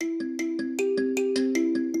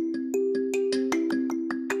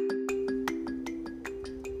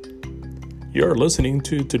You're listening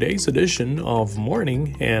to today's edition of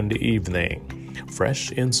Morning and Evening.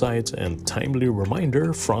 Fresh insights and timely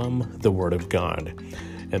reminder from the Word of God.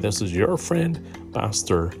 And this is your friend,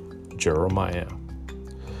 Pastor Jeremiah.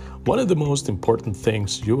 One of the most important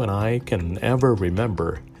things you and I can ever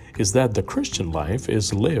remember is that the Christian life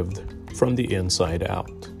is lived from the inside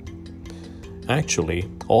out.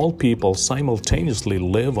 Actually, all people simultaneously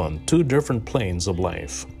live on two different planes of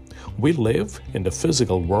life. We live in the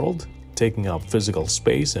physical world, taking up physical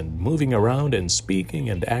space and moving around and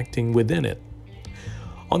speaking and acting within it.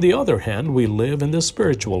 On the other hand, we live in the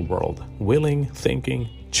spiritual world, willing, thinking,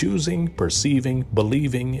 choosing, perceiving,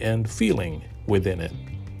 believing, and feeling within it.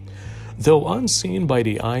 Though unseen by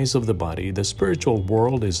the eyes of the body, the spiritual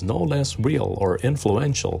world is no less real or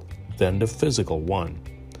influential than the physical one.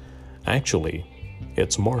 Actually,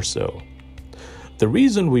 it's more so. The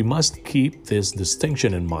reason we must keep this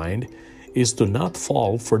distinction in mind is to not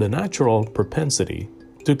fall for the natural propensity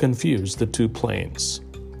to confuse the two planes.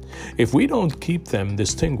 If we don't keep them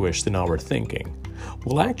distinguished in our thinking,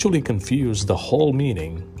 we'll actually confuse the whole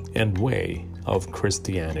meaning and way of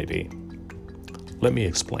Christianity. Let me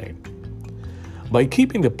explain. By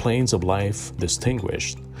keeping the planes of life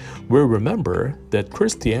distinguished, we remember that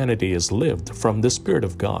Christianity is lived from the Spirit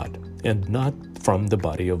of God and not from the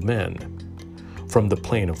body of man, from the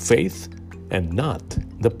plane of faith and not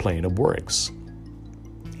the plane of works.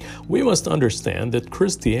 We must understand that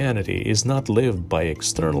Christianity is not lived by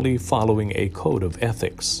externally following a code of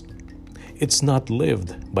ethics. It's not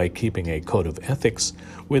lived by keeping a code of ethics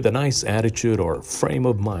with a nice attitude or frame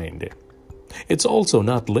of mind. It's also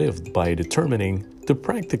not lived by determining to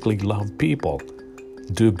practically love people,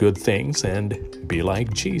 do good things, and be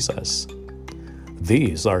like Jesus.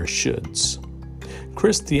 These are shoulds.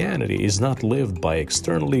 Christianity is not lived by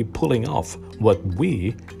externally pulling off what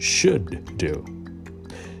we should do.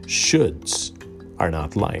 Shoulds are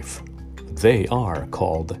not life. They are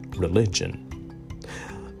called religion.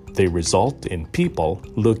 They result in people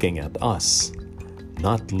looking at us,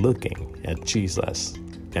 not looking at Jesus.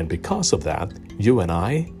 And because of that, you and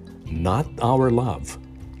I, not our love,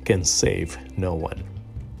 can save no one.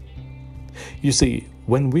 You see,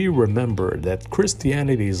 when we remember that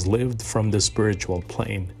Christianity is lived from the spiritual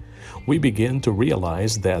plane, we begin to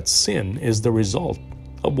realize that sin is the result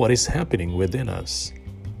of what is happening within us.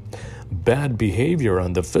 Bad behavior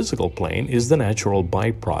on the physical plane is the natural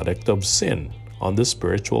byproduct of sin on the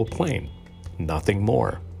spiritual plane, nothing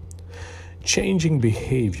more. Changing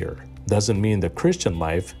behavior doesn't mean the Christian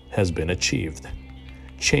life has been achieved.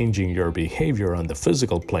 Changing your behavior on the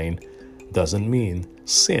physical plane doesn't mean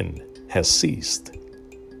sin has ceased.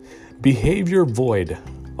 Behavior void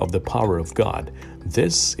of the power of God,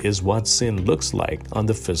 this is what sin looks like on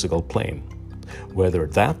the physical plane, whether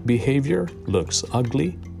that behavior looks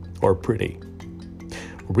ugly or pretty.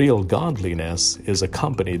 Real godliness is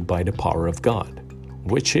accompanied by the power of God,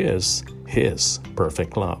 which is His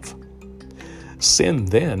perfect love. Sin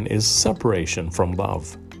then is separation from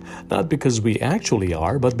love, not because we actually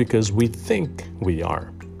are, but because we think we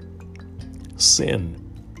are. Sin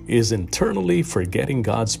is internally forgetting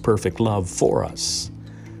God's perfect love for us.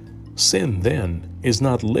 Sin then is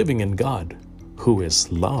not living in God, who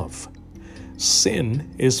is love.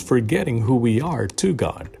 Sin is forgetting who we are to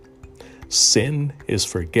God. Sin is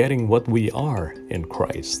forgetting what we are in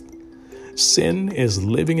Christ. Sin is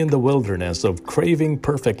living in the wilderness of craving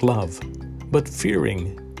perfect love, but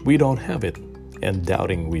fearing we don't have it and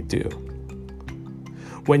doubting we do.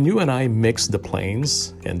 When you and I mix the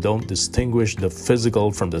planes and don't distinguish the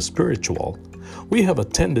physical from the spiritual, we have a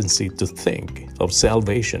tendency to think of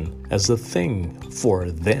salvation as a thing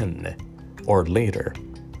for then, or later,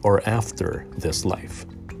 or after this life.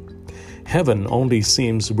 Heaven only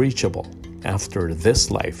seems reachable after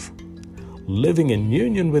this life. Living in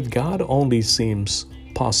union with God only seems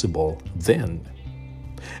possible then.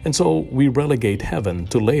 And so we relegate heaven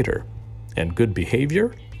to later, and good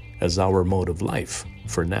behavior as our mode of life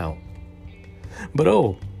for now. But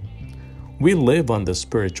we live on the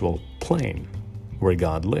spiritual plane where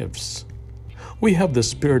God lives. We have the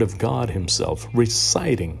Spirit of God Himself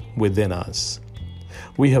residing within us.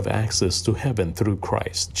 We have access to heaven through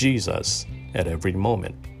Christ Jesus at every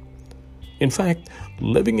moment. In fact,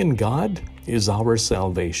 living in God is our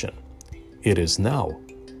salvation. It is now,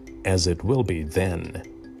 as it will be then.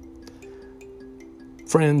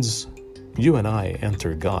 Friends, you and I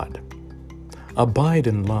enter God. Abide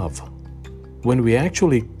in love. When we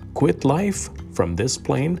actually quit life from this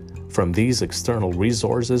plane, from these external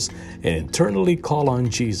resources, and internally call on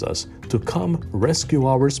Jesus to come rescue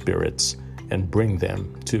our spirits and bring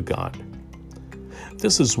them to God.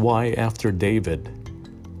 This is why after David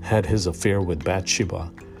had his affair with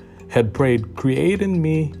Bathsheba, had prayed, "Create in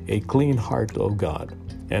me a clean heart, O God,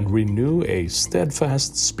 and renew a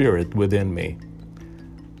steadfast spirit within me.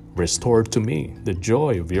 Restore to me the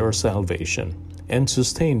joy of your salvation, and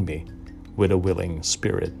sustain me with a willing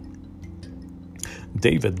spirit."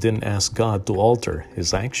 David didn't ask God to alter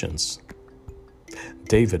his actions.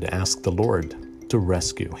 David asked the Lord to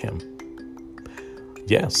rescue him.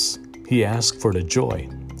 Yes, he asked for the joy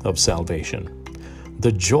of salvation,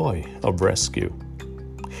 the joy of rescue.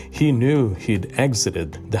 He knew he'd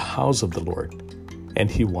exited the house of the Lord, and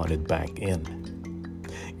he wanted back in.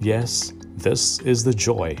 Yes, this is the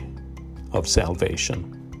joy of salvation.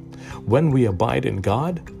 When we abide in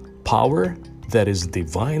God, power that is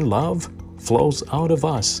divine love flows out of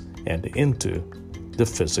us and into the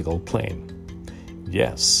physical plane.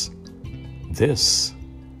 Yes, this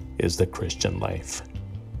is the Christian life.